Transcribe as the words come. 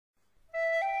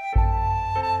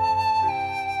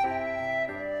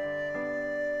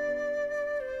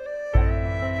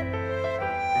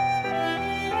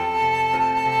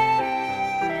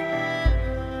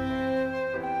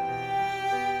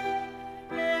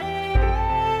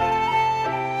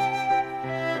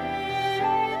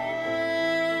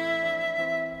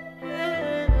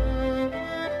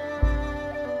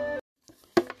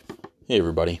Hey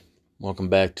everybody, welcome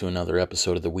back to another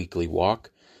episode of the Weekly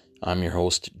Walk. I'm your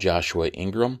host, Joshua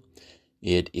Ingram.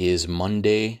 It is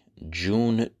Monday,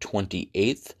 June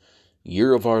 28th,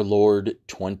 year of our Lord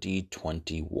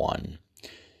 2021.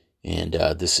 And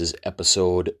this is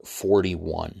episode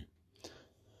 41.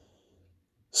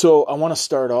 So I want to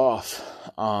start off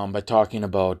by talking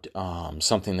about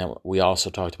something that we also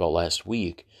talked about last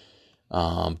week,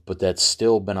 but that's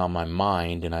still been on my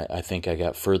mind, and I think I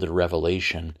got further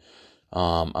revelation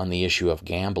on the issue of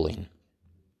gambling.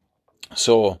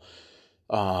 So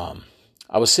I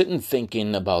was sitting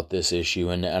thinking about this issue,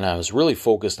 and I was really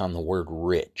focused on the word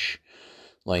rich.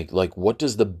 Like what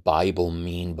does the Bible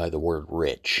mean by the word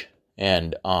rich?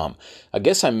 And I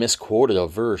guess I misquoted a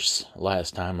verse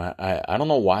last time. I don't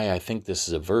know why I think this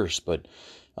is a verse, but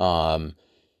I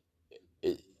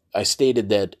stated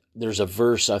that there's a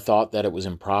verse, I thought that it was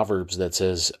in Proverbs, that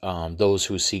says, those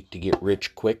who seek to get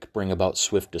rich quick bring about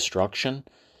swift destruction.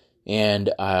 And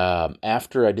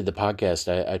after I did the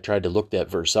podcast, I tried to look that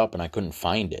verse up, and I couldn't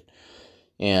find it.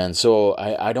 And so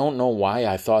I don't know why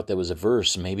I thought that was a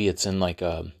verse. Maybe it's in like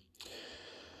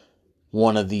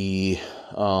one of the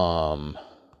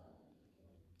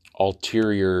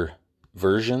ulterior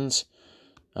versions,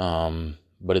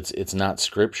 but it's not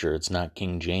scripture. It's not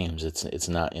King James. It's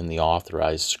not in the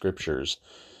authorized scriptures.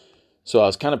 So I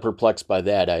was kind of perplexed by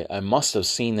that. I must have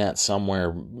seen that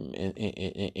somewhere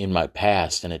in my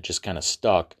past, and it just kind of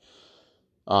stuck.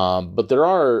 But there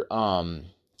are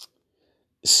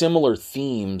similar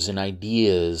themes and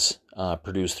ideas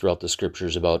produced throughout the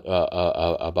scriptures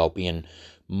about being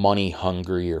money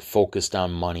hungry, or focused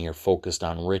on money, or focused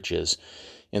on riches.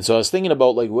 And so I was thinking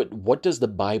about, like, what does the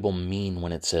Bible mean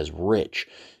when it says rich?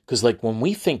 Because, like, when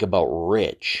we think about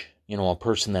rich, a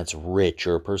person that's rich,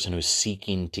 or a person who's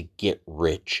seeking to get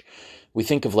rich, we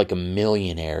think of like a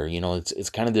millionaire. It's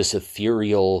kind of this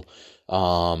ethereal,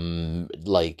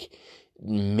 like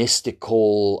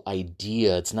mystical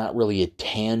idea. It's not really a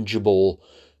tangible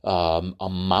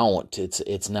amount.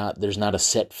 It's not. There's not a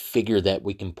set figure that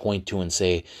we can point to and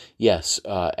say, yes,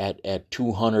 at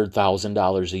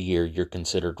 $200,000 a year you're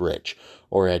considered rich,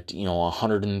 or at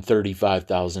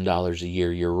 $135,000 a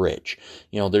year you're rich.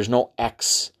 There's no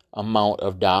X amount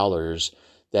of dollars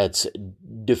that's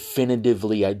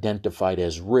definitively identified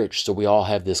as rich. So we all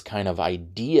have this kind of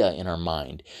idea in our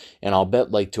mind. And I'll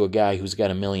bet, like, to a guy who's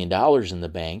got $1 million in the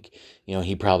bank,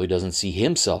 he probably doesn't see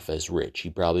himself as rich. He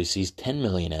probably sees 10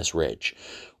 million as rich.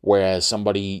 Whereas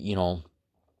somebody, in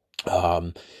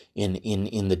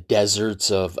the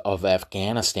deserts of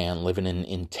Afghanistan, living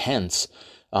in tents,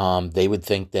 they would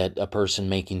think that a person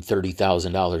making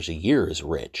 $30,000 a year is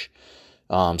rich.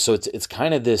 So it's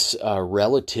kind of this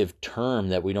relative term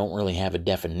that we don't really have a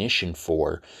definition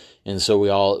for, and so we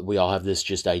all have this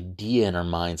just idea in our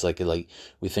minds, like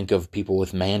we think of people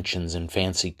with mansions and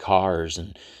fancy cars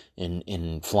and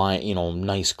flying,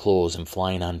 nice clothes and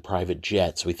flying on private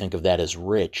jets. We think of that as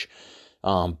rich,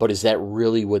 but is that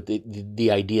really what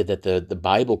the idea that the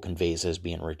Bible conveys as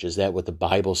being rich? Is that what the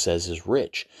Bible says is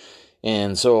rich?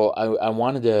 And so I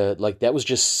wanted to, like, that was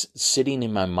just sitting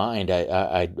in my mind.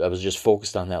 I was just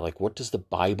focused on that. Like, what does the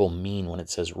Bible mean when it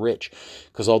says rich?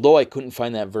 Because although I couldn't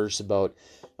find that verse about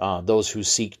those who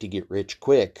seek to get rich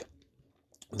quick,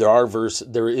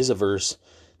 there is a verse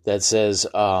that says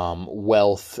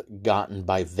wealth gotten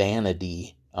by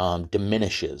vanity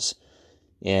diminishes.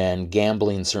 And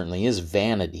gambling certainly is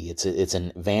vanity.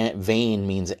 Vain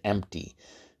means empty.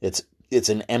 It's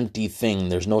an empty thing.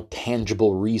 There's no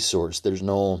tangible resource. There's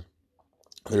no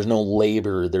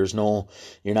labor.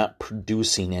 You're not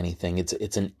producing anything.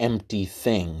 It's an empty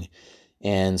thing.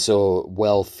 And so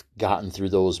wealth gotten through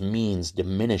those means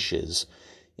diminishes.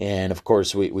 And of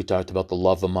course, we talked about the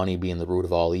love of money being the root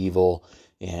of all evil.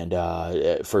 And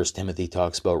 1 Timothy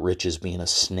talks about riches being a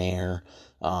snare.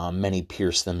 Many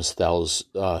pierce themselves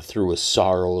through with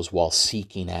sorrows while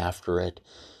seeking after it.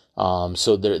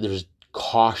 So there's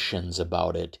cautions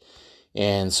about it.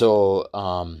 And so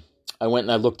I went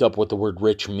and I looked up what the word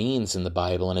rich means in the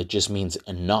Bible, and it just means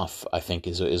enough, I think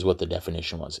is what the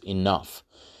definition was. Enough.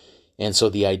 And so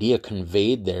the idea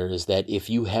conveyed there is that if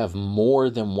you have more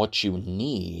than what you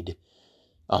need,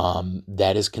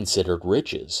 that is considered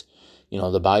riches.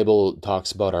 The Bible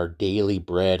talks about our daily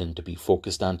bread, and to be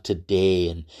focused on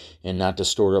today, and not to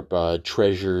store up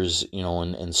treasures,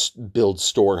 and build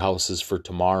storehouses for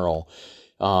tomorrow.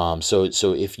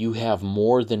 So if you have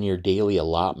more than your daily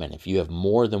allotment, if you have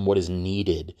more than what is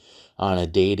needed on a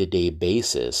day-to-day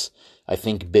basis, I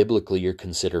think biblically you're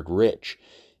considered rich.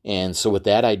 And so with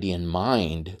that idea in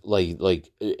mind, like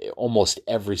almost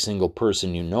every single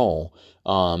person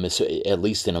at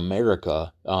least in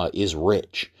America, is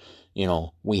rich.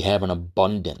 we have an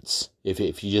abundance.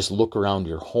 If you just look around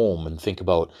your home and think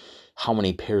about how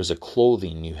many pairs of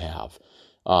clothing you have,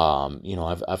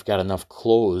 I've got enough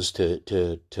clothes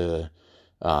to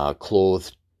clothe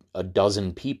a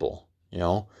dozen people,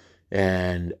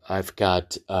 and I've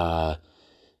got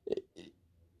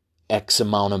X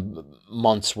amount of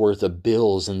months worth of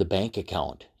bills in the bank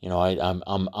account.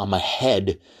 I'm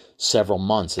ahead several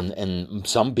months, and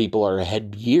some people are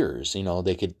ahead years.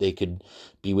 They could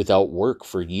be without work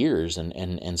for years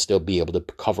and still be able to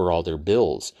cover all their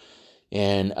bills.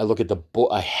 And I look at the book.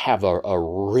 I have a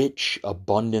rich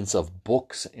abundance of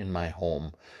books in my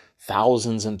home,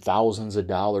 thousands and thousands of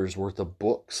dollars worth of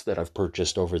books that I've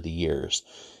purchased over the years.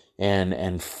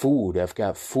 And food. I've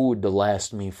got food to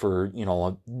last me for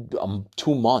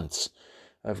 2 months.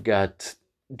 I've got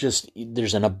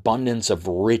there's an abundance of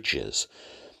riches.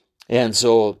 And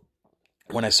so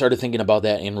when I started thinking about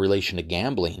that in relation to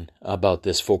gambling, about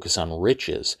this focus on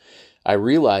riches, I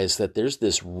realized that there's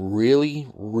this really,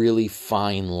 really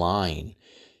fine line.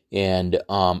 And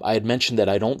I had mentioned that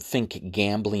I don't think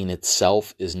gambling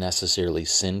itself is necessarily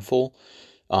sinful.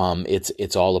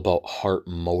 It's all about heart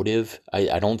motive.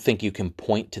 I don't think you can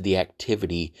point to the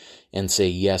activity and say,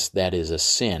 yes, that is a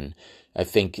sin. I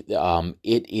think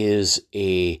it is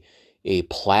a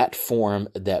platform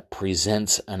that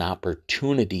presents an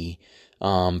opportunity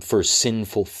for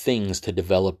sinful things to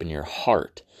develop in your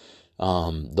heart.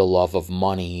 The love of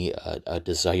money, a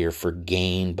desire for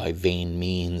gain by vain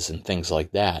means, and things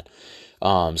like that.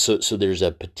 So there's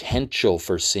a potential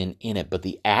for sin in it, but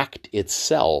the act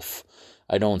itself,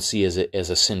 I don't see as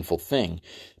a sinful thing.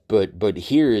 But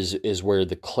here is where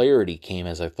the clarity came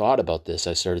as I thought about this.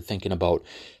 I started thinking about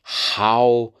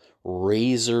how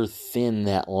razor thin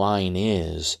that line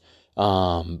is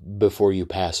before you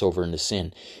pass over into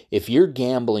sin. If you're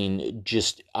gambling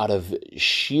just out of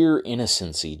sheer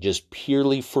innocency, just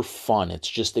purely for fun, it's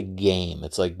just a game.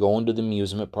 It's like going to the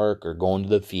amusement park or going to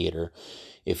the theater.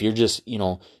 If you're just,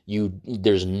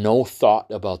 there's no thought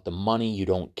about the money. You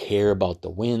don't care about the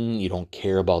win. You don't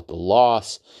care about the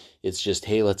loss. It's just,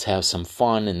 hey, let's have some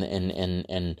fun, and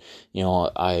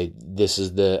this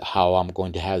is how I'm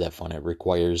going to have that fun. It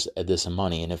requires this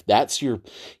money, and if that's your,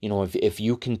 if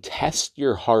you can test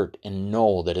your heart and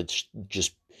know that it's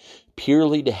just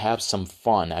purely to have some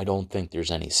fun, I don't think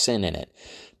there's any sin in it.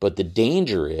 But the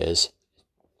danger is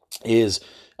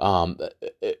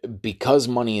because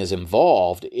money is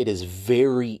involved, it is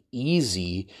very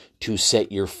easy to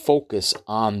set your focus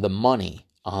on the money,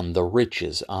 on the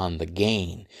riches, on the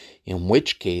gain, in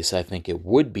which case I think it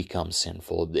would become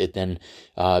sinful. It then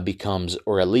becomes,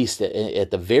 or at least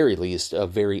at the very least, a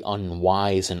very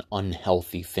unwise and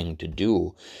unhealthy thing to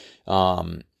do.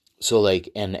 So like,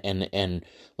 and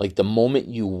like the moment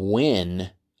you win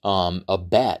a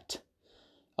bet,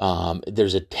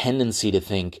 there's a tendency to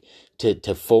think,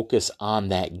 to focus on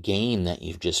that gain that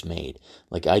you've just made.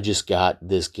 Like, I just got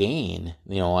this gain,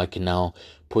 I can now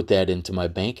put that into my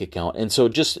bank account. And so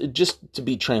just to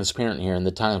be transparent here, in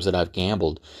the times that I've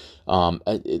gambled,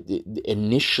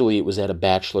 initially it was at a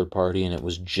bachelor party and it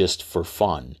was just for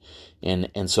fun.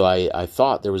 And so I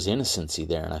thought there was innocency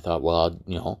there. And I thought, well,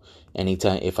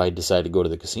 anytime, if I decide to go to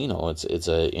the casino, it's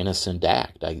an innocent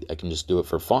act. I can just do it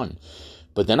for fun.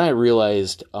 But then I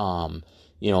realized,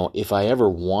 if I ever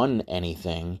won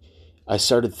anything, I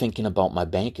started thinking about my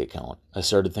bank account. I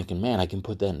started thinking, man, I can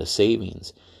put that into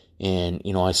savings. And,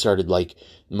 I started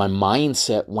my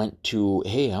mindset went to,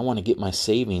 hey, I want to get my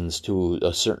savings to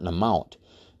a certain amount.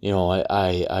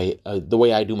 I the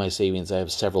way I do my savings, I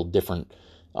have several different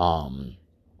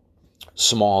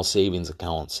small savings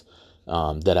accounts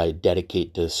that I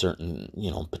dedicate to certain,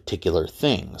 particular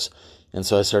things. And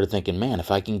so I started thinking, man,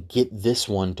 if I can get this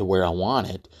one to where I want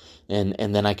it,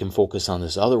 and then I can focus on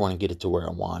this other one and get it to where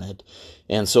I want it.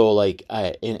 And so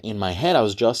in my head, I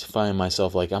was justifying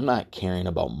myself, I'm not caring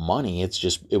about money. It's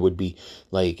just, it would be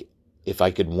like, if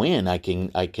I could win, I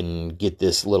can get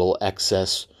this little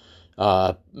excess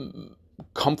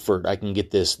comfort. I can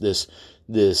get this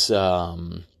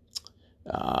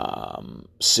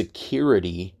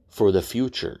security for the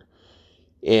future.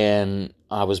 And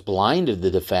I was blinded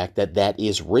to the fact that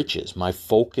is riches. My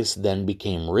focus then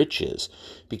became riches,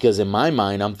 because in my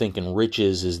mind, I'm thinking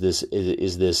riches is this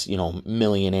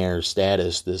millionaire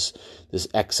status, this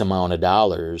X amount of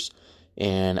dollars.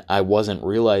 And I wasn't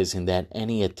realizing that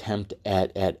any attempt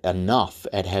at enough,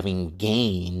 at having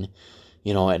gain,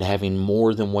 at having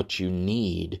more than what you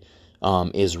need,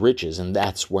 is riches, and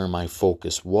that's where my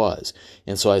focus was.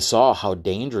 And so I saw how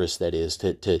dangerous that is,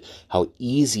 to how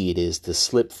easy it is to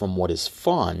slip from what is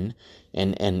fun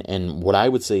And what I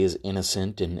would say is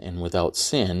innocent and without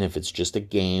sin. If it's just a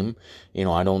game,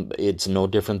 it's no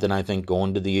different than, I think,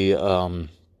 going to the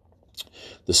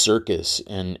circus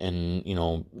and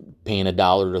paying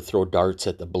 $1 to throw darts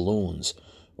at the balloons,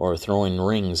 or throwing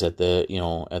rings at the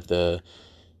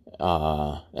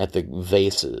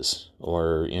vases,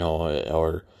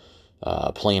 or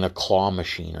playing a claw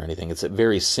machine or anything. It's a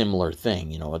very similar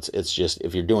thing. It's just,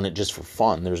 if you're doing it just for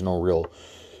fun, there's no real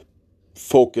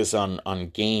focus on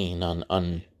gain,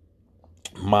 on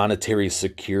monetary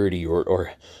security,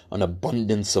 or an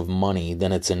abundance of money,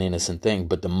 then it's an innocent thing.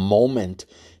 But the moment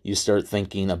you start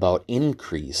thinking about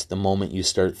increase, the moment you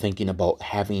start thinking about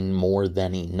having more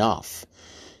than enough,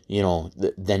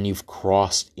 then you've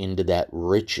crossed into that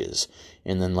riches.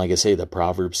 And then, like I say, the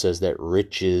proverb says that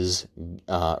riches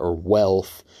or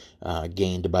wealth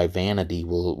gained by vanity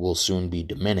will soon be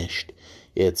diminished.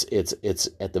 It's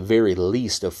at the very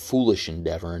least a foolish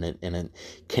endeavor, and it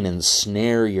can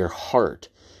ensnare your heart,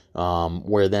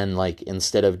 where then, like,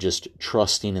 instead of just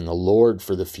trusting in the Lord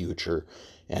for the future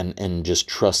and just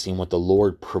trusting what the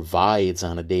Lord provides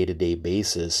on a day-to-day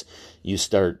basis, you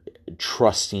start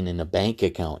trusting in a bank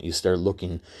account. You start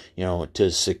looking,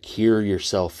 to secure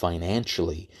yourself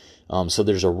financially. So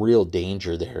there's a real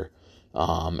danger there.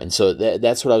 And so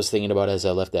that's what I was thinking about as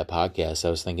I left that podcast. I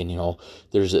was thinking,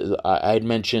 I had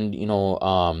mentioned,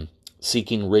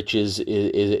 seeking riches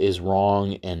is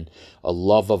wrong, and a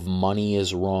love of money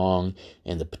is wrong,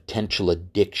 and the potential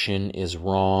addiction is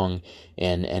wrong,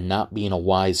 and not being a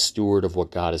wise steward of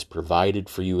what God has provided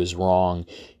for you is wrong.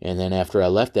 And then after I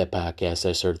left that podcast,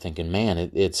 I started thinking, man,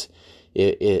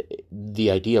 the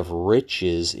idea of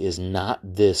riches is not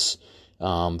this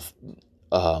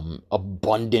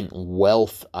abundant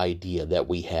wealth idea that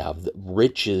we have.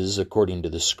 Riches, according to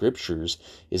the scriptures,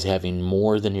 is having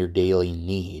more than your daily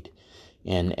need.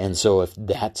 And so if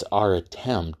that's our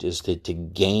attempt, is to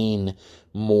gain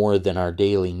more than our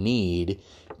daily need,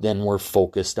 then we're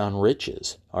focused on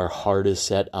riches. Our heart is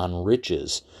set on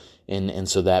riches. And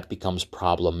so that becomes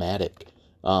problematic,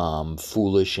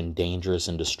 foolish and dangerous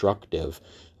and destructive,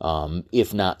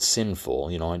 if not sinful.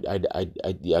 I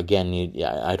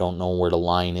don't know where the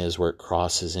line is where it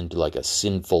crosses into like a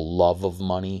sinful love of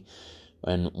money,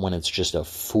 and when it's just a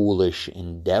foolish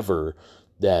endeavor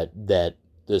that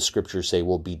the scriptures say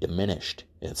will be diminished.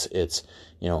 It's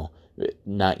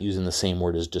not using the same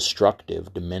word as destructive,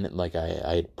 like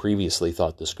I had previously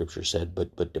thought the scripture said,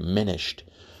 but diminished.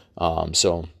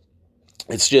 So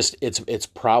it's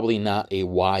probably not a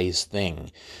wise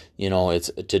thing,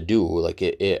 it's to do. Like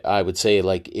I would say,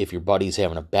 like, if your buddy's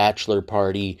having a bachelor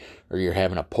party, or you're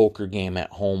having a poker game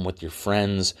at home with your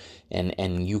friends,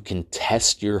 and you can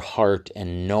test your heart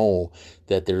and know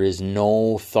that there is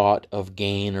no thought of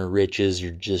gain or riches,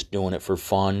 you're just doing it for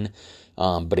fun.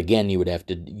 But again,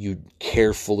 you'd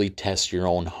carefully test your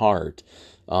own heart.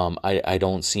 I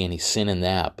don't see any sin in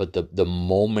that, but the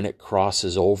moment it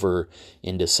crosses over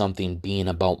into something being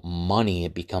about money,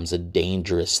 it becomes a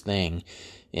dangerous thing.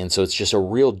 And so it's just a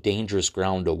real dangerous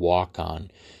ground to walk on.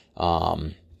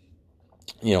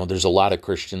 There's a lot of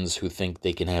Christians who think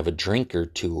they can have a drink or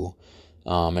two,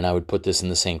 and I would put this in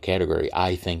the same category.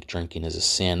 I think drinking is a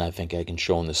sin. I think I can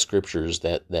show in the scriptures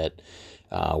that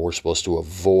we're supposed to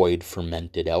avoid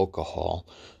fermented alcohol,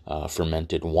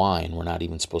 fermented wine. We're not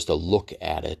even supposed to look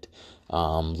at it,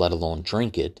 let alone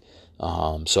drink it.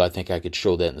 So I think I could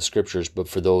show that in the scriptures. But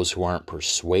for those who aren't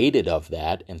persuaded of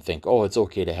that and think, oh, it's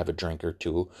okay to have a drink or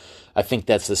two, I think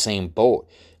that's the same boat.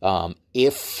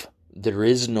 If there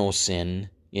is no sin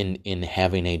in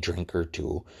having a drink or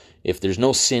two, if there's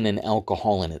no sin in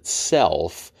alcohol in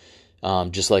itself,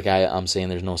 just like I'm saying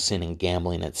there's no sin in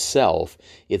gambling itself,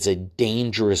 it's a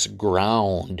dangerous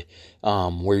ground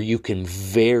where you can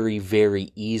very,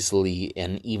 very easily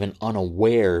and even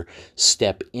unaware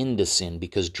step into sin,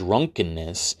 because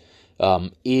drunkenness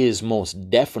is most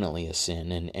definitely a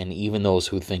sin. And even those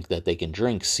who think that they can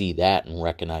drink see that and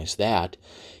recognize that.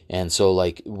 And so,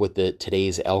 like, with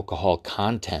today's alcohol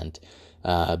content,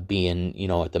 being,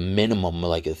 at the minimum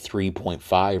like a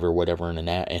 3.5 or whatever in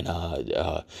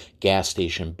a gas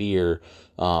station beer,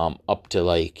 up to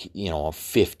like,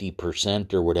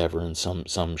 50% or whatever in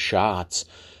some shots,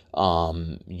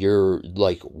 you're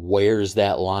like, where's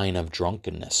that line of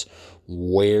drunkenness?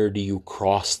 Where do you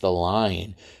cross the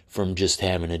line from just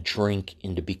having a drink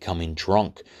into becoming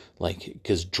drunk? Like,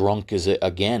 because drunk is,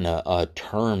 again, a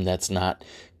term that's not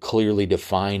clearly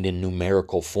defined in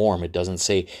numerical form. It doesn't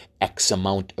say X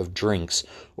amount of drinks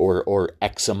or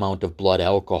X amount of blood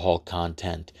alcohol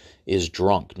content is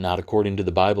drunk. Not according to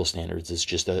the Bible standards. It's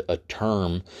just a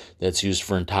term that's used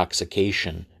for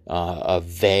intoxication, a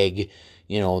vague,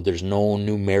 there's no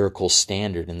numerical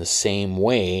standard in the same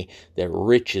way that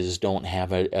riches don't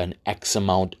have an X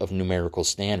amount of numerical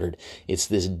standard. It's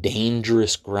this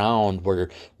dangerous ground where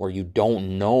you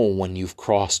don't know when you've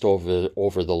crossed over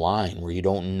the line, where you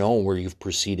don't know where you've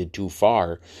proceeded too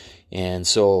far. And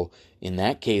so in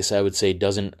that case, I would say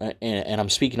and I'm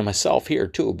speaking to myself here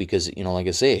too, because, like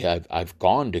I say, I've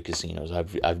gone to casinos,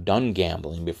 I've done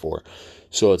gambling before.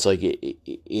 So it's like,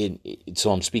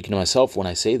 so I'm speaking to myself when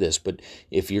I say this, but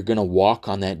if you're going to walk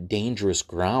on that dangerous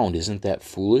ground, isn't that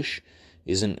foolish?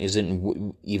 Isn't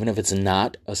even if it's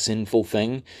not a sinful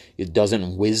thing,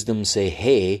 doesn't wisdom say,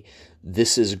 hey,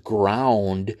 this is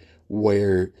ground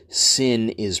where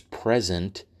sin is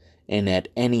present, and at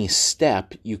any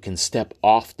step you can step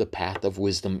off the path of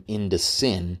wisdom into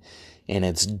sin, and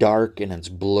it's dark and it's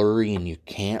blurry and you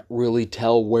can't really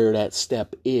tell where that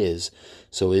step is.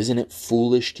 So isn't it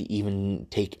foolish to even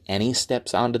take any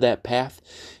steps onto that path?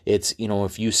 It's,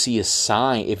 if you see a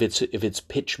sign, if it's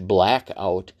pitch black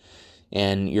out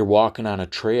and you're walking on a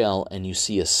trail and you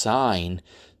see a sign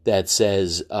that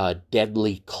says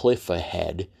deadly cliff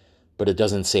ahead, but it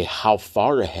doesn't say how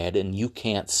far ahead and you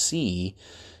can't see,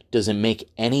 does it make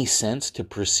any sense to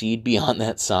proceed beyond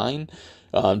that sign?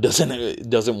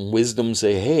 Doesn't wisdom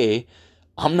say, hey,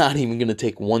 I'm not even going to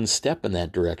take one step in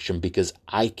that direction because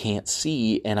I can't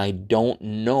see and I don't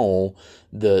know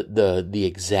the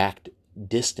exact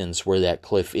distance where that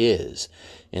cliff is.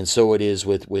 And so it is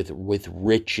with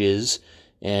riches.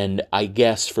 And I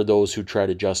guess for those who try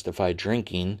to justify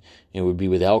drinking, it would be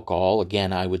with alcohol.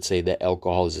 Again, I would say that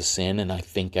alcohol is a sin, and I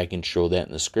think I can show that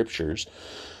in the scriptures.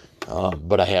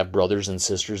 But I have brothers and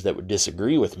sisters that would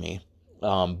disagree with me.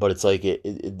 But it's like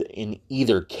in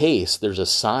either case, there's a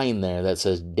sign there that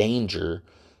says danger,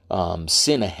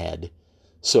 sin ahead.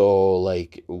 So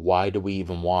like, why do we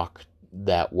even walk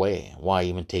that way? Why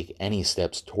even take any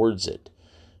steps towards it?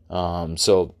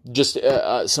 So just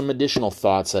some additional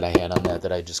thoughts that I had on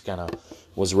that I just kind of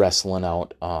was wrestling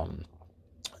out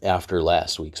after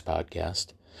last week's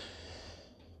podcast.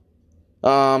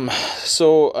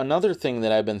 So another thing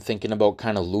that I've been thinking about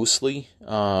kind of loosely,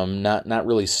 not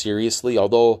really seriously,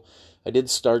 although I did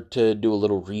start to do a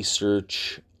little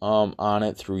research on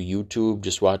it through YouTube,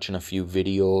 just watching a few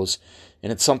videos,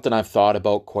 and it's something I've thought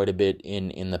about quite a bit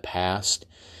in the past,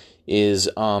 is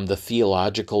the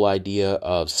theological idea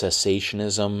of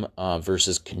cessationism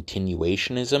versus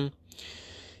continuationism.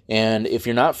 And if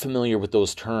you're not familiar with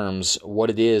those terms, what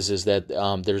it is that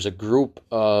there's a group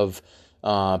of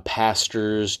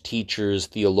pastors, teachers,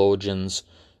 theologians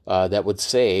that would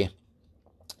say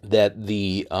that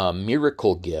the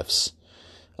miracle gifts,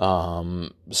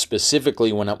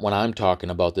 specifically when I'm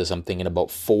talking about this, I'm thinking about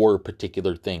four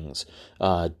particular things: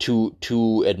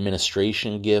 two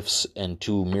administration gifts and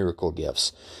two miracle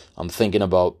gifts. I'm thinking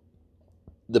about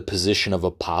the position of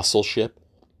apostleship,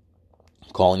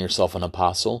 calling yourself an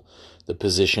apostle; the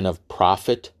position of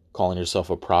prophet, calling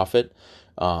yourself a prophet.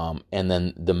 And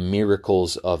then the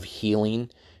miracles of healing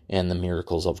and the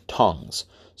miracles of tongues.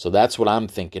 So that's what I'm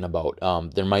thinking about.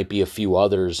 There might be a few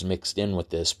others mixed in with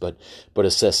this, but a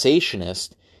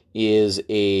cessationist is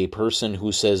a person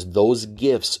who says those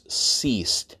gifts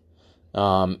ceased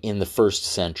in the first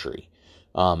century.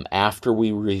 After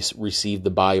we received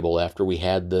the Bible, after we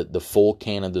had the full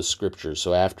canon of the scriptures,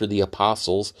 so after the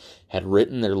apostles had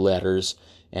written their letters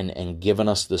and given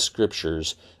us the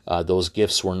scriptures, those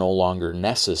gifts were no longer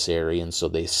necessary, and so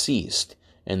they ceased,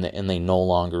 and they no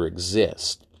longer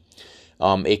exist.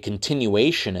 A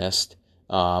continuationist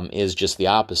is just the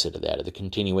opposite of that. The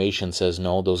continuation says,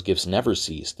 no, those gifts never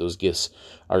ceased. Those gifts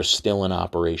are still in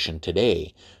operation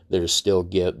today. There's still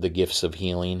the gifts of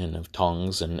healing and of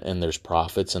tongues, and there's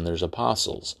prophets and there's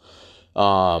apostles.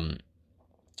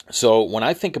 So when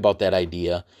I think about that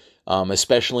idea,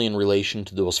 especially in relation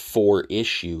to those four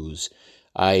issues,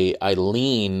 I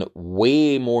lean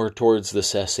way more towards the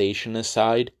cessationist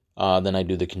side than I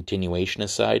do the continuationist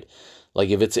side. Like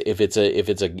if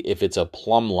it's a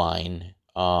plumb line,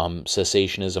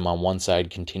 cessationism on one side,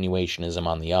 continuationism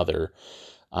on the other,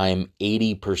 I'm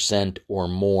 80% or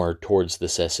more towards the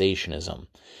cessationism.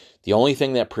 The only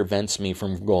thing that prevents me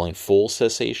from going full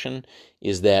cessation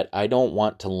is that I don't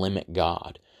want to limit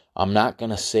God. I'm not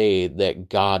going to say that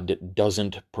God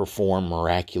doesn't perform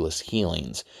miraculous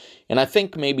healings. And I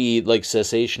think maybe like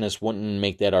cessationists wouldn't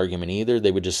make that argument either.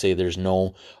 They would just say there's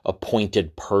no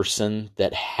appointed person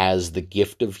that has the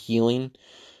gift of healing.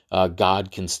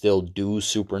 God can still do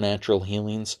supernatural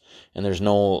healings, and there's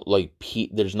no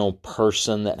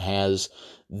person that has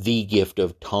the gift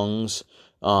of tongues.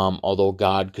 although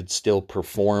God could still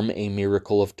perform a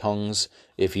miracle of tongues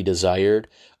if he desired.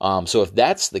 So if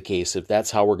that's the case, if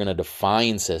that's how we're going to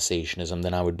define cessationism,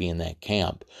 then I would be in that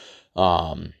camp.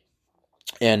 And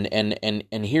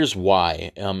here's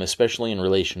why, especially in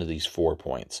relation to these 4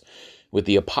 points. With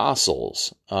the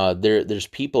apostles, there's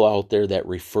people out there that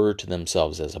refer to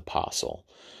themselves as apostle.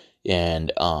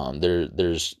 And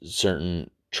there's certain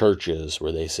churches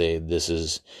where they say this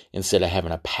is, instead of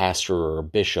having a pastor or a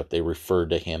bishop, they refer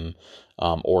to him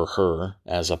or her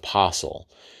as apostle.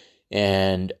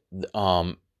 And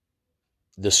the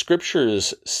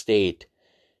scriptures state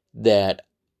that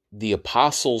the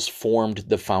apostles formed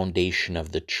the foundation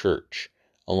of the church,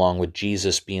 along with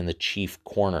Jesus being the chief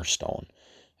cornerstone.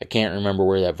 I can't remember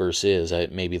where that verse is.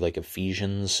 Maybe like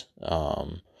Ephesians,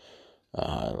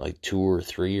 like 2 or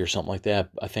 3 or something like that,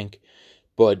 I think.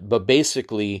 But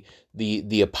basically,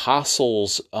 the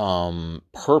apostles'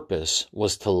 purpose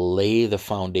was to lay the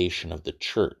foundation of the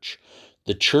church.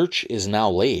 The church is now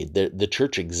laid. The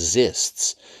church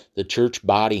exists. The church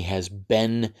body has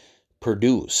been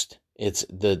produced. It's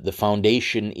the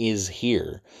foundation is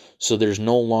here. So there's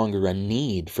no longer a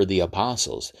need for the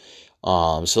apostles.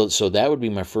 So that would be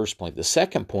my first point. The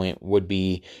second point would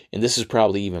be, and this is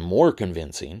probably even more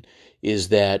convincing, is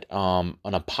that an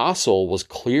apostle was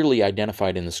clearly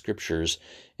identified in the scriptures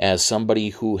as somebody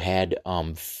who had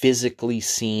physically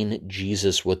seen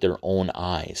Jesus with their own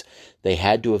eyes. They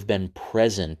had to have been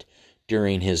present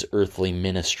during his earthly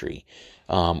ministry.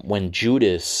 When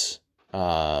Judas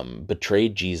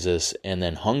betrayed Jesus and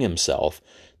then hung himself,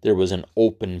 there was an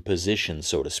open position,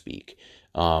 so to speak,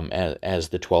 as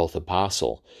the 12th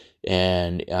apostle.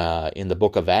 And in the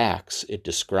book of Acts, it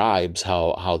describes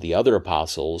how the other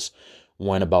apostles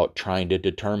went about trying to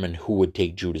determine who would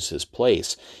take Judas's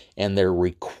place. And their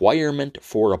requirement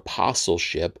for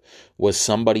apostleship was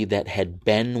somebody that had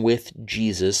been with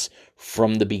Jesus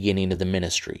from the beginning of the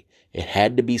ministry. It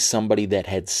had to be somebody that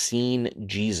had seen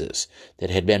Jesus,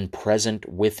 that had been present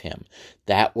with him.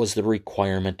 That was the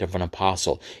requirement of an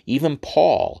apostle. Even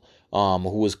Paul,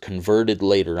 who was converted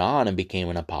later on and became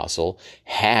an apostle,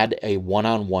 had a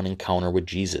one-on-one encounter with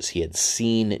Jesus. He had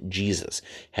seen Jesus,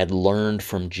 had learned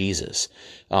from Jesus.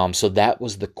 So that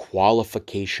was the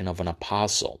qualification of an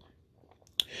apostle.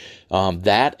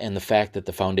 That and the fact that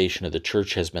the foundation of the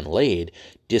church has been laid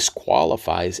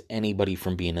disqualifies anybody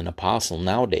from being an apostle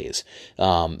nowadays.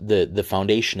 The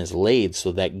foundation is laid,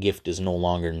 so that gift is no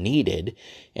longer needed.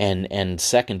 And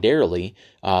secondarily,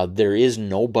 there is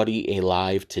nobody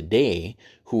alive today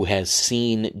who has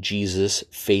seen Jesus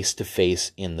face to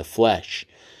face in the flesh.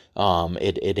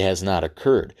 It has not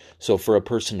occurred. So for a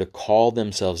person to call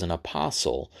themselves an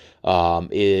apostle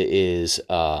is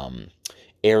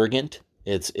arrogant.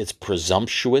 It's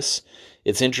presumptuous.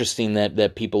 It's interesting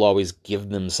that people always give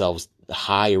themselves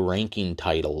high-ranking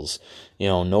titles. You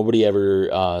know, nobody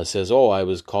ever says, "Oh, I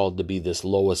was called to be this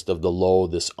lowest of the low,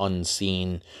 this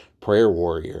unseen prayer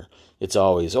warrior." It's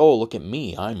always, "Oh, look at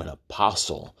me, I'm an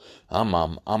apostle. I'm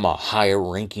a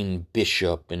high-ranking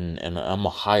bishop, and I'm a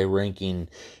high-ranking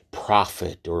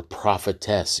prophet or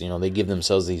prophetess." You know, they give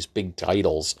themselves these big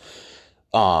titles.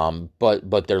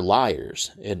 But they're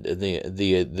liars.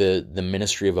 The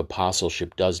ministry of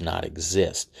apostleship does not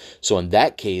exist. So in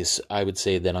that case, I would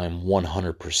say that I'm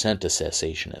 100% a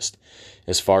cessationist.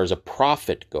 As far as a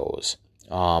prophet goes,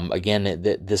 again,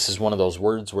 this is one of those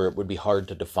words where it would be hard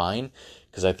to define,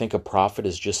 because I think a prophet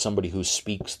is just somebody who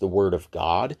speaks the word of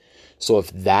God. So if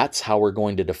that's how we're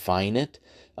going to define it,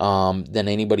 then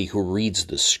anybody who reads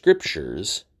the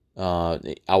scriptures out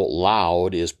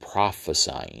loud is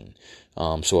prophesying.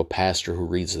 So a pastor who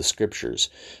reads the scriptures.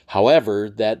 However,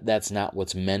 that's not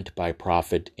what's meant by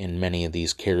prophet in many of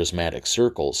these charismatic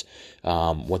circles.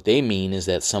 What they mean is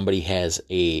that somebody has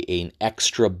an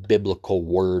extra biblical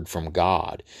word from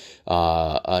God,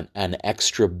 an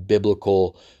extra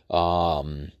biblical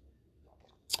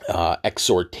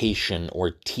exhortation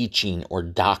or teaching or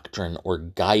doctrine or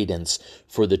guidance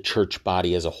for the church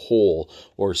body as a whole,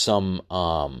 or some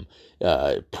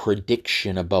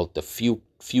prediction about the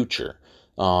future.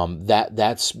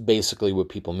 That's basically what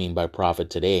people mean by prophet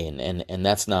today, and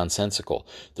that's nonsensical.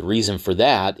 The reason for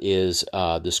that is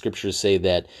the scriptures say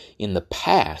that in the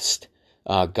past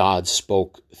God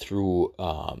spoke through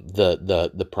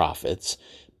the prophets,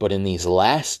 but in these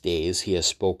last days he has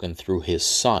spoken through his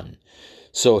Son.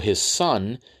 So his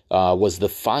Son was the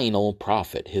final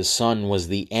prophet. His Son was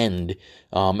the end.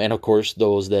 And of course,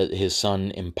 those that his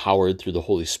Son empowered through the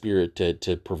Holy Spirit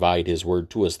to provide his word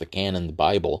to us, the canon, the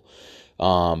Bible.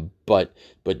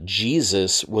 But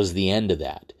Jesus was the end of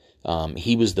that.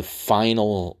 He was the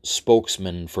final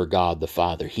spokesman for God the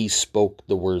Father. He spoke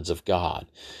the words of God.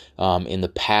 In the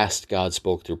past, God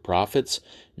spoke through prophets.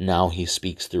 Now he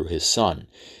speaks through his Son.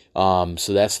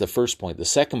 So that's the first point. The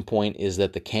second point is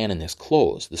that the canon is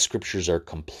closed. The scriptures are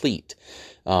complete.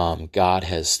 God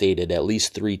has stated at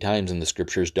least 3 times in the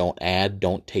scriptures, don't add,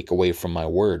 don't take away from my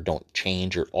word, don't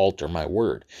change or alter my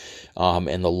word.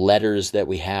 And the letters that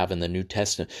we have in the New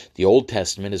Testament, the Old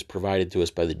Testament is provided to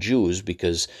us by the Jews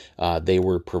because they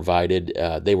were provided,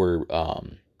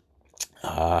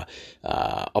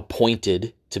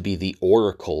 appointed to be the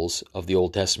oracles of the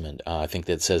Old Testament. I think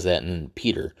that says that in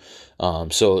Peter.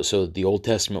 So the Old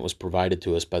Testament was provided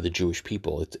to us by the Jewish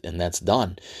people, and that's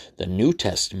done. The New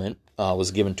Testament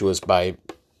was given to us by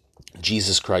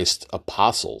Jesus Christ's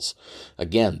apostles.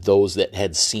 Again, those that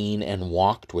had seen and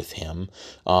walked with him,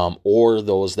 or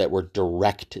those that were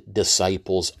direct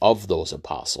disciples of those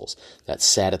apostles, that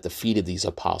sat at the feet of these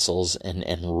apostles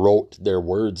and wrote their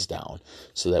words down,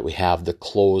 so that we have the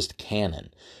closed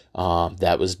canon.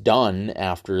 That was done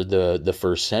after the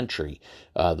first century.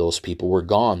 Those people were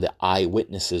gone. The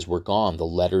eyewitnesses were gone. The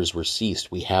letters were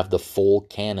ceased. We have the full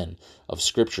canon of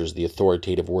scriptures, the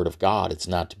authoritative word of God. It's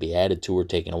not to be added to or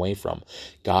taken away from.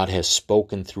 God has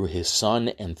spoken through his Son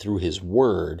and through his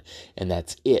word, and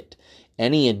that's it.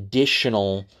 Any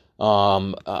additional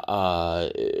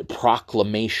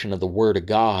proclamation of the word of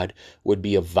God would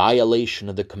be a violation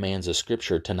of the commands of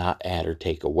Scripture to not add or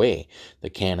take away. The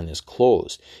canon is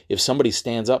closed. If somebody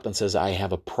stands up and says, I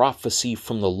have a prophecy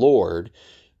from the Lord,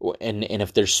 and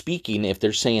if they're speaking, if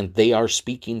they're saying they are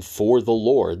speaking for the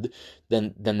Lord,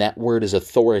 then that word is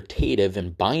authoritative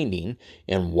and binding,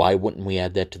 and why wouldn't we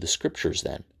add that to the Scriptures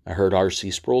then? I heard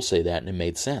R.C. Sproul say that, and it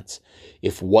made sense.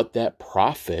 If what that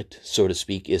prophet, so to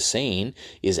speak, is saying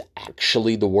is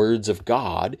actually the words of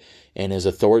God and is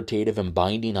authoritative and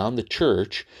binding on the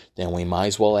church, then we might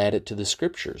as well add it to the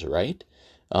Scriptures, right?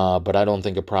 But I don't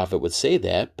think a prophet would say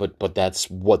that, but that's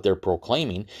what they're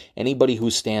proclaiming. Anybody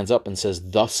who stands up and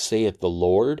says, thus saith the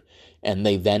Lord, and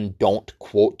they then don't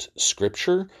quote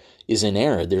Scripture, is in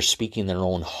error. They're speaking their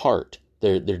own heart.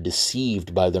 They're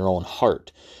deceived by their own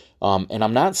heart. And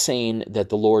I'm not saying that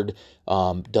the Lord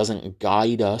doesn't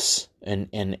guide us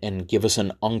and give us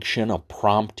an unction, a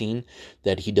prompting,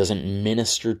 that he doesn't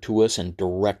minister to us and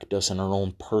direct us in our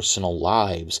own personal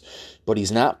lives, but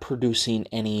he's not producing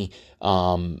any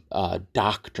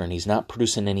doctrine. He's not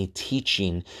producing any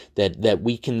teaching that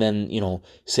we can then,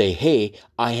 say, hey,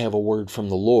 I have a word from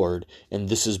the Lord and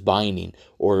this is binding,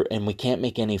 and we can't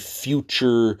make any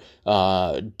future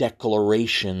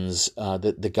declarations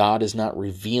that the God is not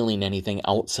revealing anything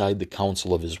outside the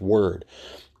counsel of his word.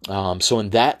 So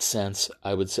in that sense,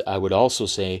 I would also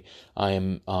say I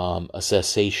am a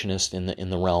cessationist in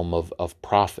the realm of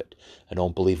prophet. I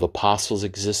don't believe apostles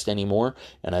exist anymore,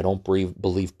 and I don't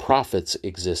believe prophets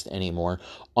exist anymore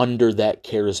under that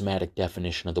charismatic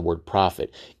definition of the word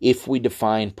prophet. If we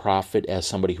define prophet as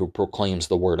somebody who proclaims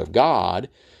the word of God,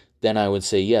 then I would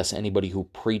say yes, anybody who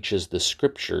preaches the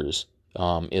Scriptures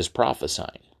is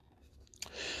prophesying.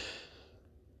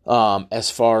 As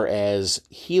far as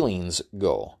healings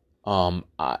go,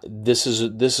 this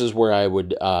is where I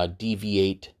would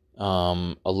deviate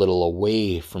a little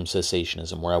away from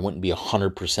cessationism, where I wouldn't be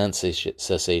 100%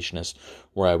 cessationist,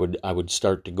 where I would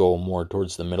start to go more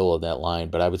towards the middle of that line,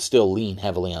 but I would still lean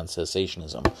heavily on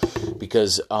cessationism,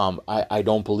 because I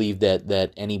don't believe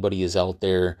that anybody is out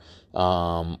there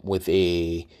with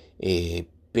a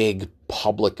big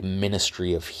public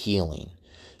ministry of healing.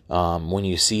 When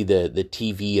you see the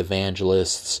TV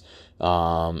evangelists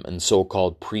and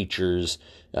so-called preachers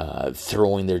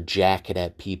throwing their jacket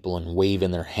at people and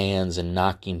waving their hands and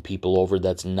knocking people over,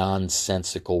 that's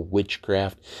nonsensical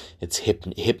witchcraft. It's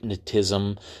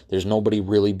hypnotism. There's nobody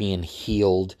really being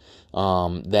healed.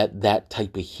 That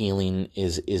type of healing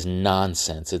is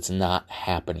nonsense. It's not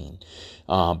happening.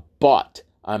 But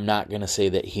I'm not going to say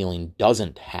that healing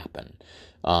doesn't happen.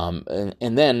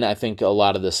 And then I think a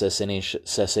lot of the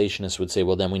cessationists would say,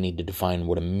 well, then we need to define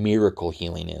what a miracle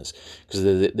healing is.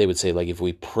 Because they would say, like, if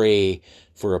we pray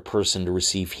for a person to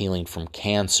receive healing from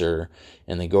cancer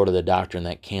and they go to the doctor and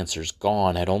that cancer's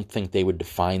gone, I don't think they would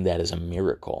define that as a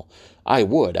miracle. I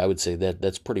would say that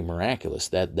that's pretty miraculous.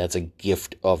 That's a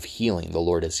gift of healing. The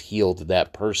Lord has healed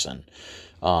that person.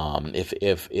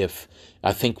 If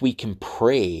I think we can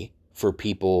pray for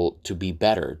people to be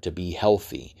better, to be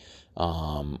healthy,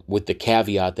 with the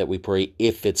caveat that we pray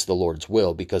if it's the Lord's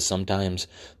will, because sometimes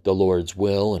the Lord's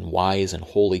will and wise and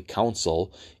holy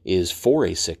counsel is for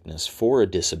a sickness, for a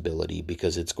disability,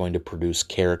 because it's going to produce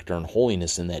character and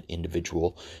holiness in that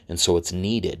individual, and so it's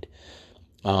needed.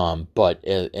 But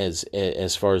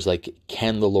as far as like,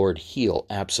 can the Lord heal?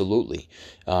 Absolutely.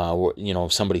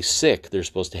 If somebody's sick, they're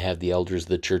supposed to have the elders of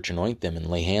the church anoint them and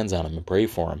lay hands on them and pray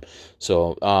for them.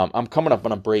 So I'm coming up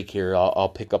on a break here. I'll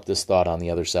pick up this thought on the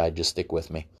other side. Just stick with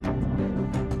me.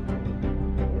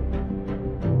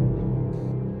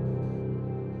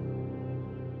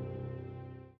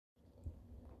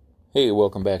 Hey,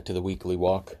 welcome back to the Weekly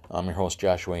Walk. I'm your host,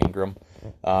 Joshua Ingram.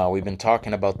 We've been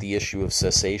talking about the issue of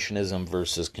cessationism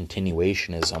versus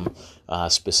continuationism,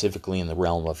 specifically in the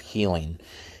realm of healing.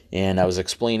 And I was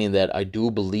explaining that I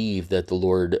do believe that the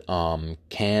Lord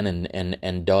can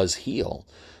and does heal.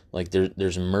 Like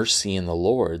there's mercy in the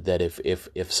Lord, that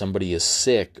if somebody is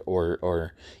sick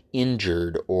or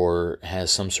injured or has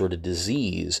some sort of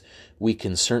disease, we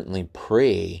can certainly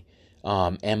pray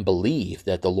and believe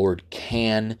that the Lord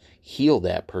can heal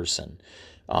that person.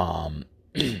 I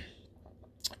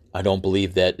don't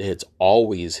believe that it's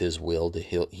always His will to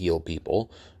heal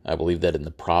people. I believe that in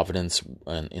the providence,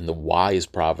 in the wise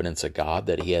providence of God,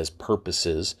 that He has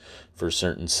purposes for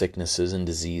certain sicknesses and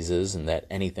diseases, and that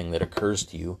anything that occurs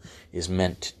to you is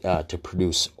meant to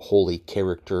produce holy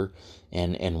character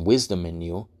and wisdom in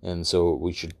you. And so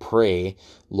we should pray,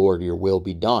 Lord, your will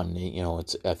be done.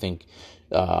 I think,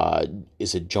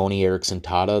 is it Joni Eareckson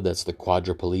Tada? That's the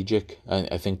quadriplegic.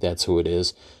 I think that's who it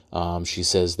is. She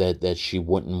says that she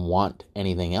wouldn't want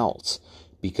anything else,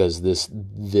 because this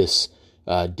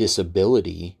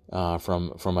disability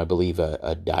from I believe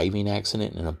a diving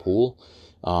accident in a pool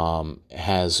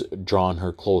has drawn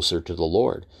her closer to the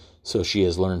Lord. So she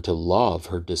has learned to love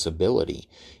her disability,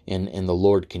 and the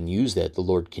Lord can use that. The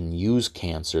Lord can use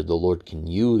cancer. The Lord can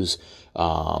use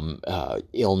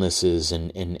illnesses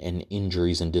and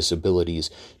injuries and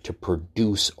disabilities to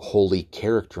produce holy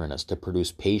character in us, to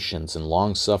produce patience and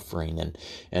long suffering,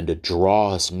 and to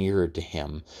draw us nearer to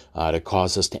Him, to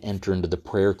cause us to enter into the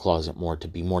prayer closet more, to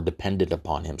be more dependent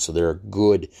upon Him. So there are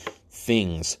good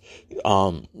things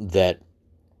that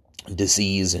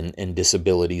disease and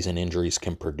disabilities and injuries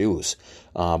can produce.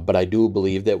 But I do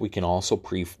believe that we can also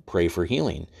pray for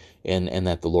healing, and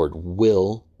that the Lord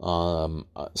will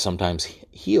sometimes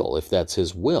heal if that's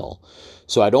His will.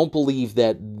 So I don't believe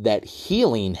that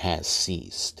healing has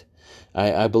ceased.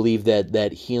 I believe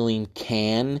that healing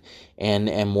can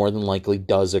and more than likely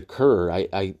does occur.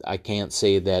 I can't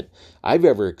say that I've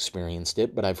ever experienced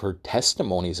it, but I've heard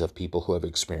testimonies of people who have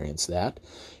experienced that,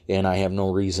 and I have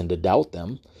no reason to doubt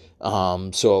them.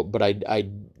 But I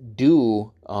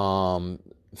do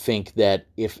think that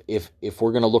if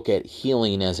we're going to look at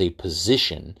healing as a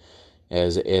position,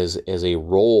 as a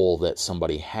role that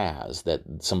somebody has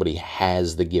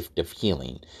the gift of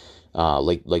healing,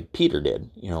 like Peter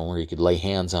did, where he could lay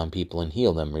hands on people and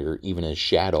heal them, or even his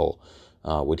shadow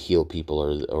would heal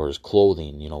people, or his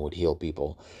clothing, would heal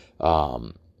people.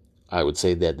 I would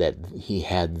say that he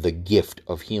had the gift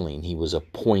of healing. He was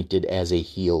appointed as a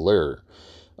healer.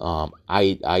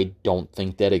 I don't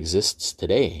think that exists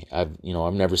today. I've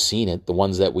never seen it. The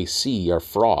ones that we see are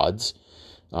frauds,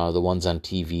 the ones on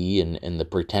TV and the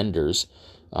pretenders.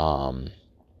 Todd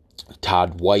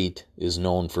White is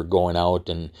known for going out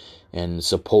and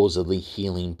supposedly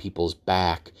healing people's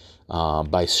back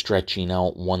by stretching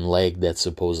out one leg that's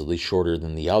supposedly shorter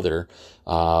than the other,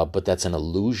 but that's an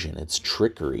illusion. It's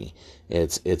trickery.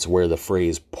 It's where the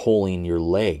phrase "pulling your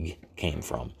leg" came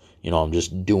from. I'm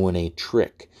just doing a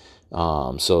trick.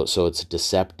 So it's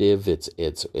deceptive.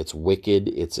 It's wicked.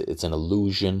 It's an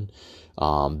illusion.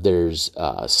 There's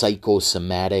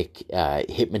psychosomatic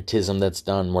hypnotism that's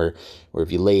done where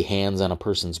if you lay hands on a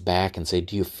person's back and say,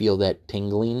 "Do you feel that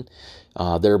tingling?"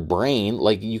 Their brain,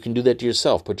 like, you can do that to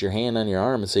yourself. Put your hand on your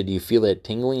arm and say, "Do you feel that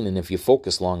tingling?" And if you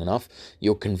focus long enough,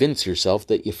 you'll convince yourself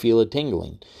that you feel a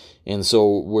tingling. And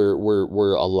so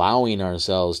we're allowing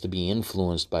ourselves to be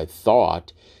influenced by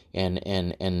thought, and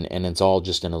it's all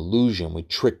just an illusion. We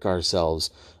trick ourselves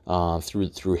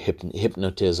through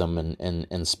hypnotism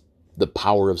and the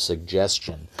power of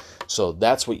suggestion. So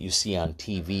that's what you see on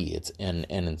TV.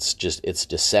 It's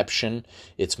deception,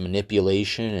 it's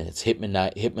manipulation, it's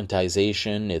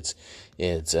hypnotization, it's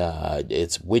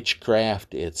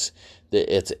witchcraft, it's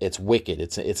wicked.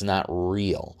 It's not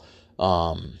real.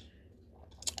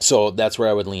 So that's where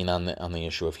I would lean on the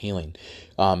issue of healing.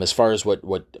 As far as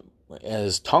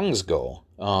as tongues go,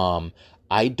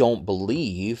 I don't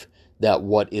believe that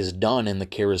what is done in the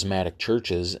charismatic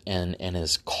churches and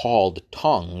is called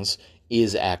tongues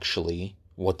is actually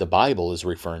what the Bible is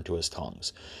referring to as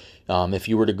tongues. If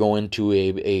you were to go into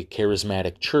a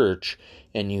charismatic church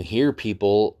and you hear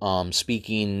people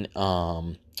speaking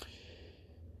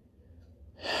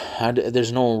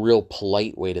there's no real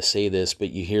polite way to say this,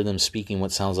 but you hear them speaking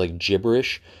what sounds like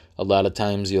gibberish. A lot of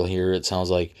times you'll hear it sounds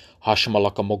like, that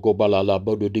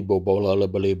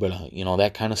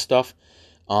kind of stuff.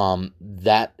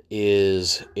 That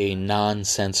is a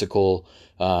nonsensical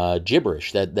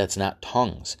gibberish. That's not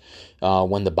tongues.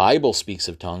 When the Bible speaks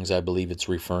of tongues, I believe it's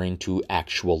referring to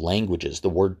actual languages. The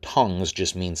word tongues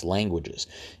just means languages.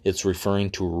 It's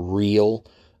referring to real,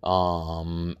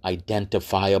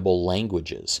 identifiable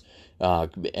languages.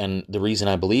 And the reason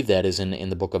I believe that is in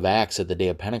the book of Acts at the day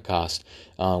of Pentecost,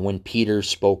 when Peter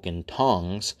spoke in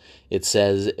tongues, it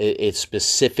says, it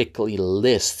specifically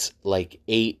lists like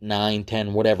 8, 9,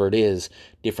 10, whatever it is,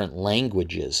 different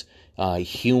languages,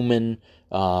 human,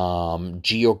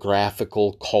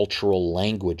 geographical, cultural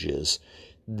languages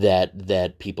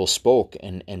that people spoke,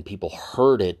 and people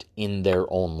heard it in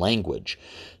their own language.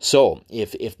 So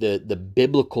if the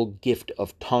biblical gift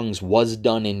of tongues was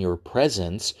done in your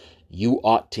presence, you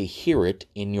ought to hear it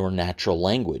in your natural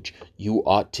language. You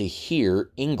ought to hear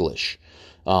English,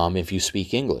 if you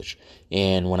speak English.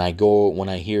 And when I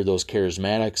hear those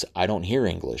charismatics, I don't hear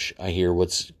English. I hear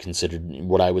what's considered,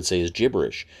 what I would say is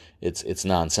gibberish. It's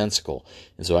nonsensical.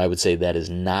 And so I would say that is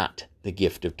not the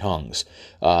gift of tongues.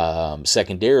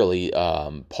 Secondarily,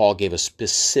 Paul gave us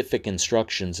specific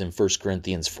instructions in 1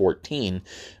 Corinthians 14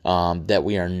 that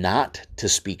we are not to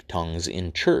speak tongues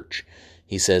in church.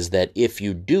 He says that if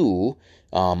you do,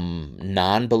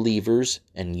 non-believers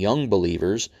and young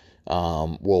believers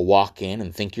will walk in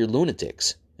and think you're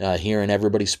lunatics. Hearing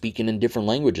everybody speaking in different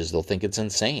languages, they'll think it's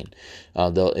insane.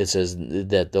 It says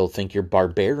that they'll think you're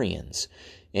barbarians.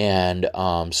 And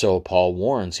so Paul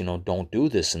warns, don't do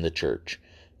this in the church.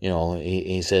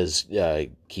 He says,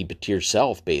 keep it to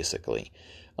yourself, basically.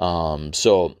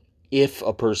 So if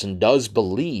a person does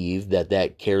believe that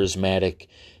charismatic,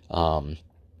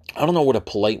 I don't know what a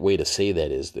polite way to say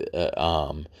that is.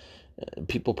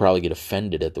 People probably get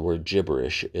offended at the word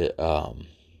gibberish.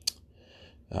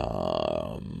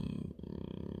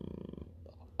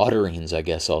 Utterings, I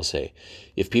guess I'll say.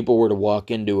 If people were to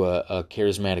walk into a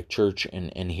charismatic church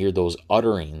and hear those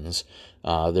utterings,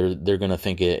 they're going to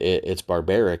think it's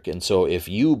barbaric. And so if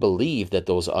you believe that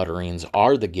those utterings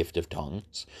are the gift of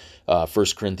tongues, 1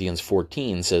 Corinthians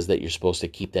 14 says that you're supposed to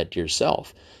keep that to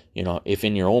yourself. If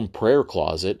in your own prayer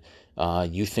closet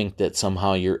you think that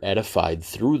somehow you're edified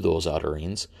through those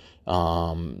utterings,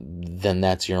 then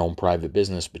that's your own private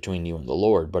business between you and the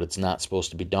Lord. But it's not supposed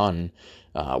to be done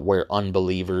where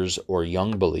unbelievers or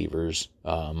young believers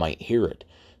might hear it.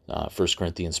 1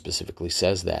 Corinthians specifically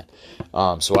says that.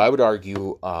 So I would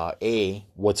argue,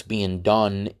 what's being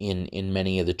done in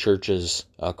many of the churches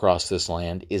across this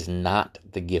land is not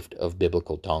the gift of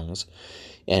biblical tongues.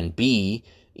 And B,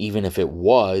 even if it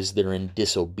was, they're in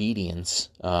disobedience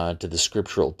to the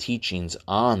scriptural teachings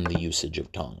on the usage of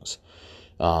tongues.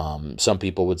 Some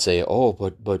people would say,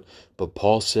 but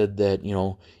Paul said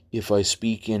that, if I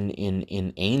speak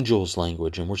in angels'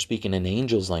 language, and we're speaking in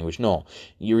angels' language. No,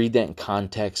 you read that in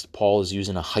context. Paul is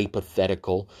using a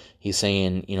hypothetical. He's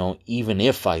saying, even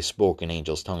if I spoke in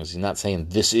angels' tongues, he's not saying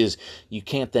this is. You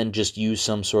can't then just use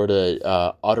some sort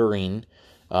of uttering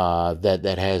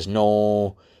that has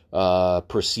no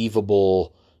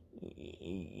perceivable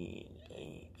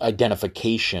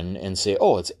identification and say,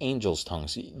 it's angels'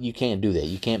 tongues. You can't do that.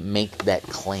 You can't make that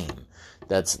claim.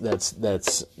 That's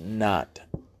not.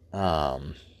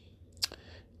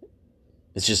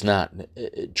 It's just not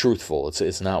truthful.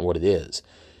 It's not what it is.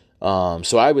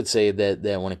 So I would say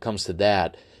that when it comes to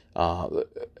that,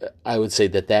 I would say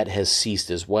that has ceased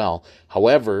as well.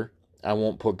 However, I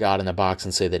won't put God in a box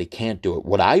and say that he can't do it.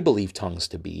 What I believe tongues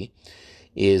to be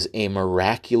is a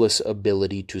miraculous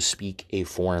ability to speak a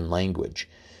foreign language.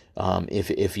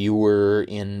 If you were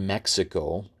in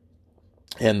Mexico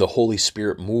and the Holy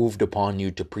Spirit moved upon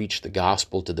you to preach the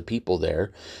gospel to the people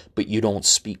there, but you don't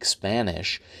speak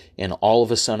Spanish, and all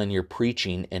of a sudden you're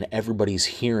preaching and everybody's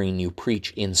hearing you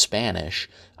preach in Spanish,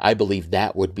 I believe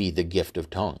that would be the gift of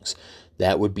tongues.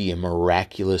 That would be a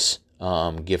miraculous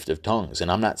gift of tongues. And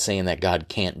I'm not saying that God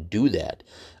can't do that.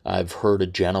 I've heard a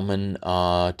gentleman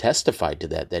testify to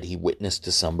that he witnessed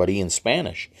to somebody in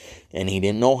Spanish, and he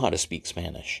didn't know how to speak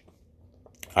Spanish.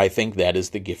 I think that is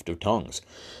the gift of tongues.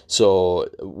 So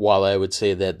while I would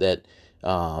say that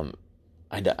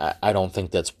I don't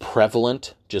think that's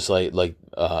prevalent, just like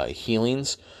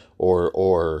healings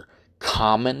or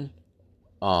common,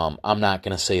 I'm not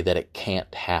going to say that it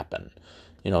can't happen.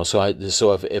 So if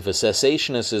a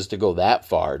cessationist is to go that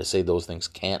far to say those things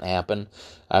can't happen,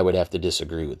 I would have to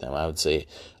disagree with them. I would say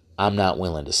I'm not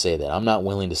willing to say that. I'm not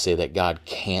willing to say that God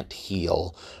can't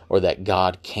heal or that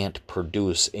God can't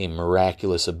produce a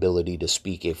miraculous ability to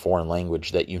speak a foreign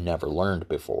language that you never learned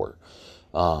before.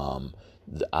 So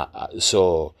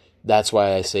that's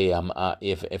why I say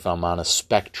if I'm on a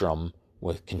spectrum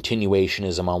with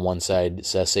continuationism on one side,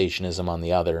 cessationism on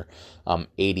the other, I'm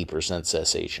 80%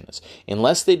 cessationist.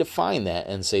 Unless they define that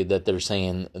and say that they're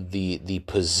saying the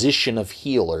position of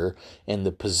healer and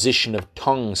the position of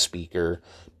tongue speaker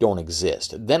don't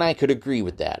exist, then I could agree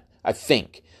with that. I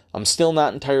think. I'm still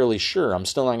not entirely sure. I'm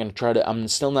still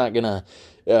not going to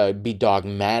be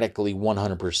dogmatically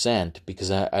 100% because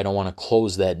I don't want to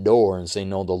close that door and say,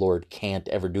 no, the Lord can't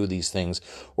ever do these things.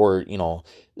 Or,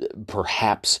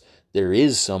 perhaps there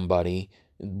is somebody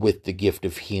with the gift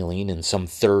of healing in some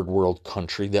third world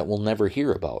country that we'll never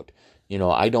hear about.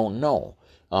 I don't know.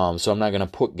 So I'm not going to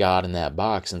put God in that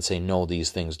box and say, no,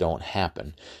 these things don't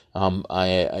happen. Like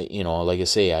I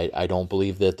say, I don't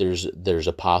believe that there's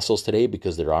apostles today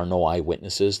because there are no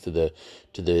eyewitnesses to the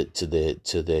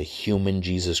human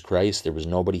Jesus Christ. There was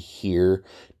nobody here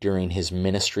during his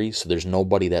ministry, so there's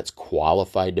nobody that's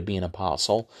qualified to be an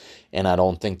apostle. And I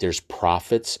don't think there's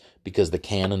prophets because the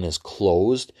canon is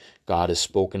closed. God has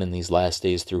spoken in these last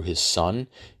days through his Son,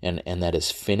 and that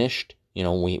is finished.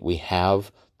 We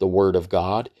have the Word of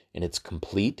God, and it's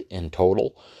complete and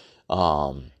total.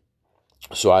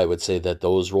 So I would say that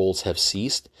those roles have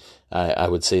ceased. I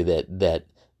would say that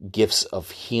gifts of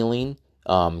healing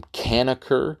can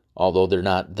occur, although they're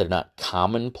not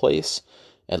commonplace,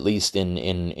 at least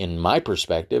in my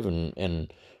perspective,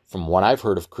 and from what I've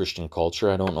heard of Christian culture.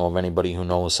 I don't know of anybody who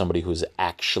knows somebody who's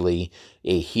actually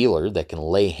a healer that can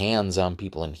lay hands on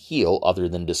people and heal, other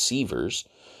than deceivers.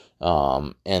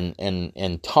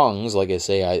 And tongues, like I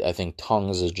say, I think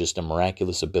tongues is just a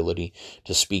miraculous ability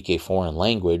to speak a foreign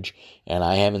language, and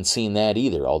I haven't seen that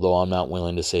either, although I'm not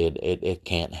willing to say it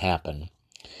can't happen.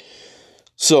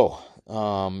 So,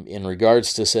 in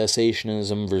regards to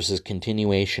cessationism versus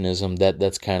continuationism,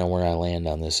 that's kind of where I land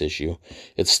on this issue.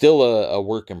 It's still a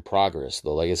work in progress,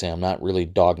 though. Like I say, I'm not really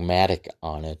dogmatic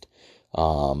on it.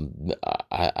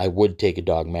 I would take a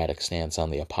dogmatic stance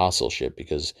on the apostleship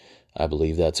because I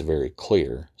believe that's very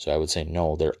clear. So I would say,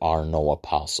 no, there are no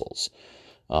apostles.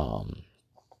 But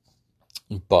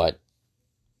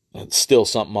it's still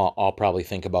something I'll probably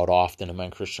think about often in my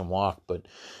Christian walk. But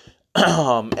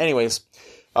anyways,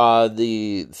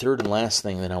 the third and last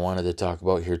thing that I wanted to talk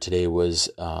about here today was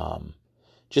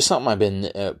just something I've been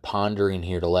pondering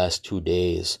here the last 2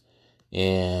 days.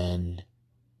 And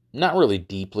not really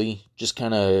deeply, just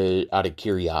kind of out of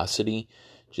curiosity.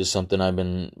 Just something I've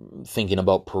been thinking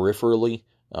about peripherally,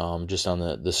 just on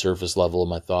the surface level of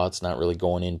my thoughts, not really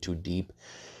going in too deep.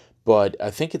 But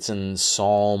I think it's in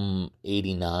Psalm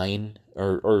 89,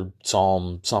 or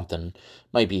Psalm something,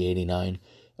 might be 89.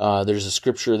 There's a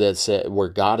scripture that said, where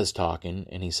God is talking,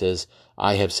 and he says,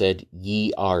 I have said,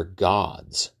 ye are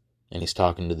gods. And he's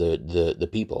talking to the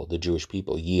people, the Jewish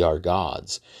people, ye are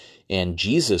gods. And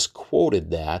Jesus quoted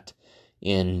that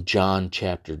in John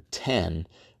chapter 10,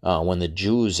 when the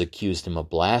Jews accused him of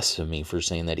blasphemy for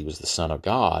saying that he was the Son of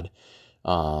God.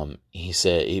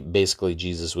 Basically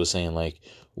Jesus was saying, like,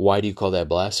 why do you call that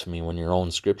blasphemy when your own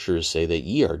scriptures say that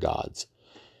ye are gods?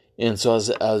 And so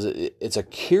it's a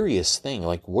curious thing,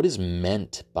 like, what is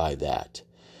meant by that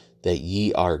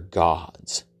ye are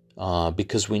gods?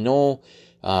 Because we know,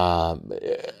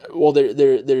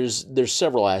 there's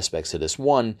several aspects to this.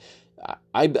 One,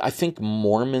 I think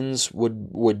Mormons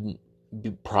would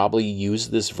probably use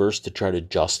this verse to try to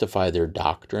justify their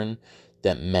doctrine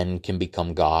that men can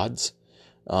become gods.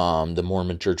 The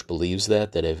Mormon church believes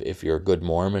that if you're a good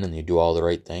Mormon and you do all the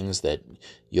right things, that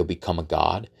you'll become a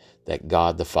god, that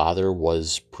God the Father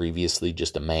was previously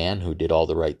just a man who did all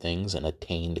the right things and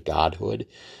attained godhood.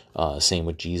 Same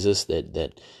with Jesus,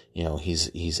 that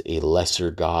he's a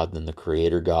lesser God than the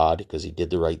creator God because he did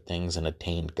the right things and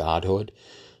attained godhood.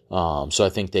 So I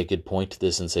think they could point to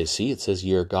this and say, see, it says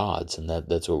ye are gods, and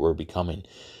that's what we're becoming.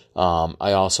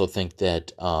 I also think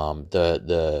that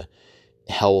the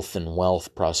health and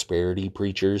wealth prosperity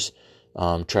preachers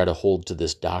try to hold to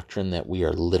this doctrine that we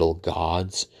are little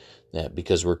gods, that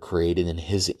because we're created in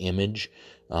his image,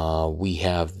 we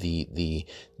have the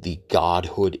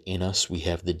godhood in us, we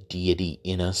have the deity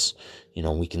in us.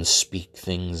 We can speak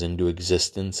things into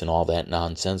existence and all that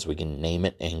nonsense. We can name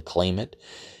it and claim it.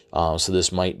 So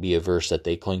this might be a verse that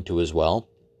they cling to as well.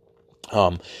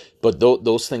 But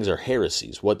those things are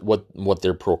heresies. What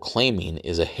they're proclaiming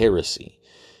is a heresy.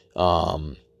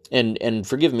 And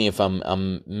forgive me if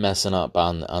I'm messing up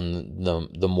on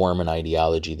the Mormon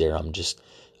ideology there.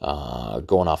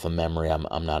 Going off of memory,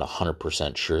 I'm not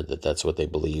 100% sure that that's what they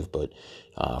believe, but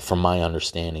from my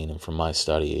understanding and from my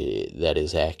study, that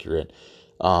is accurate.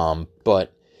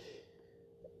 But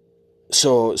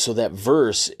so that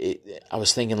verse, I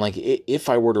was thinking, like, if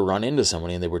I were to run into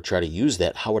somebody and they would try to use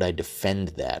that, how would I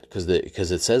defend that?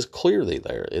 Because it says clearly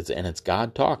there, it's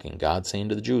God talking, God saying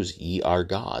to the Jews, "Ye are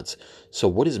gods." So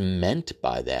what is meant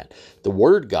by that? The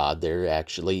word God there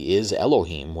actually is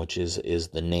Elohim, which is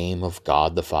the name of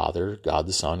God the Father, God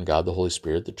the Son, God the Holy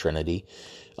Spirit, the Trinity.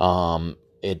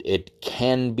 It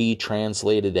can be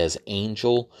translated as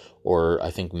angel, or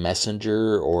I think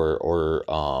messenger, or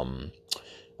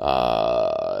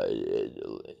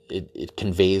it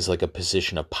conveys like a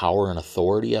position of power and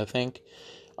authority, I think.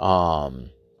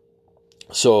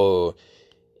 So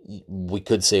we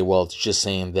could say, well, it's just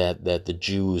saying that the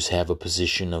Jews have a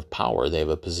position of power. They have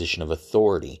a position of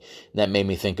authority. That made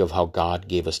me think of how God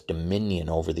gave us dominion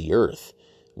over the earth,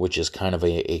 which is kind of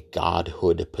a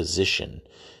godhood position.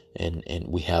 And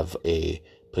we have a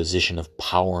position of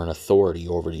power and authority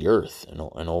over the earth and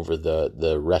over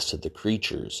the rest of the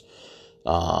creatures.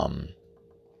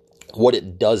 What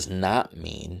it does not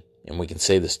mean, and we can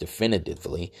say this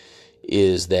definitively,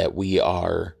 is that we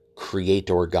are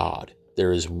creator God.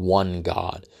 There is one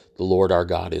God. The Lord our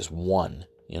God is one.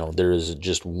 There is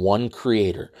just one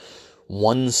creator,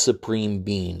 one supreme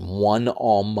being, one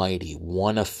almighty,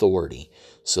 one authority.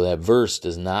 So that verse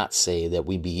does not say that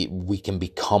we can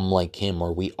become like him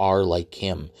or we are like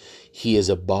him. He is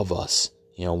above us.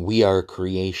 We are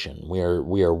creation. We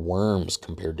are worms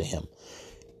compared to him.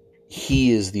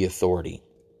 He is the authority.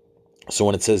 So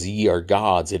when it says ye are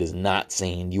gods, it is not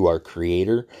saying you are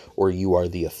creator or you are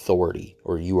the authority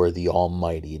or you are the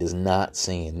almighty. It is not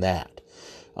saying that.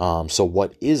 So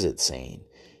what is it saying?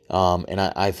 And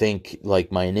I think,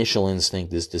 like, my initial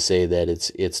instinct is to say that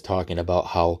it's talking about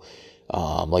how,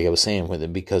 like I was saying with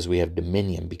it, because we have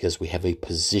dominion, because we have a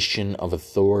position of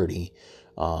authority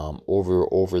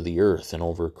over the earth and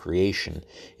over creation,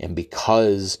 and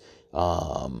because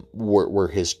we're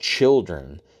his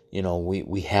children.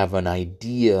 We have an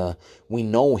idea. We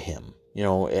know him.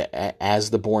 As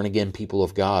the born again people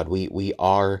of God, we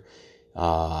are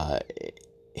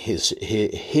his.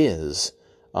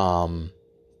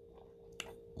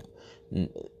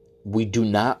 We do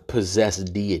not possess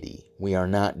deity. We are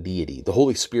not deity. The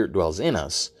Holy Spirit dwells in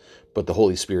us, but the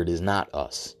Holy Spirit is not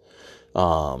us.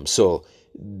 So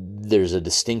there's a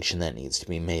distinction that needs to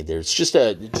be made there. It's just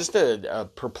a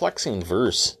perplexing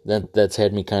verse that's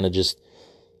had me kind of just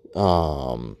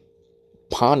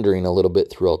pondering a little bit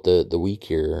throughout the week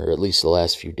here, or at least the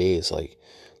last few days. Like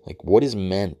what is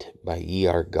meant by ye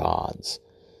are gods?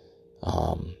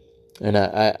 And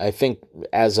I think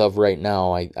as of right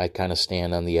now, I kind of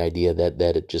stand on the idea that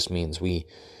it just means we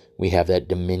have that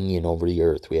dominion over the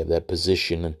earth. We have that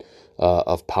position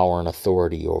of power and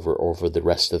authority over the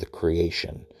rest of the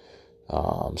creation.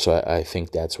 So I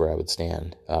think that's where I would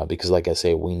stand. Because, like I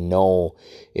say, we know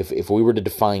if we were to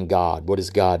define God, what does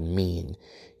God mean?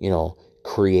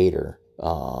 Creator,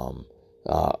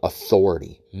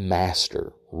 authority,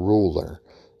 master, ruler,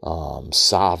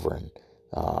 sovereign,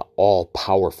 all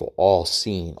powerful, all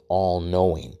seeing, all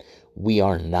knowing. We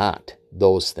are not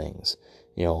those things.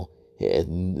 He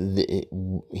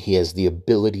has the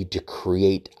ability to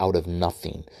create out of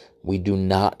nothing. We do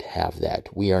not have that.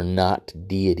 We are not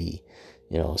deity.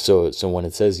 So when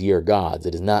it says ye are gods,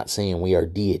 it is not saying we are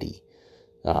deity.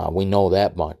 We know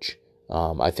that much.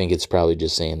 I think it's probably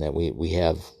just saying that we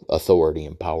have authority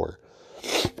and power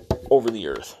over the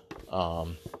earth.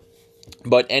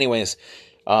 But anyways,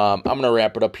 I'm going to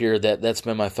wrap it up here. That's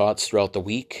been my thoughts throughout the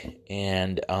week.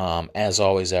 And as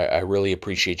always, I really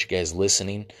appreciate you guys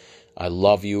listening. I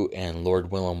love you, and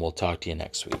Lord willing, we'll talk to you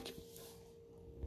next week.